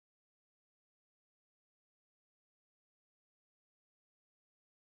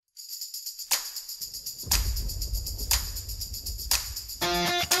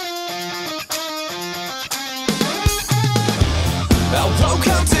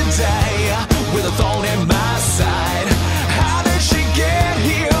thorn in my side. How did she get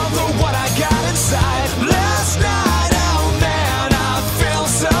here? The what I got inside. Last night, oh man, I feel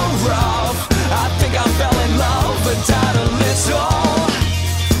so rough. I think I fell in love but died a little.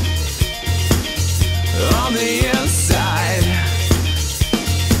 On the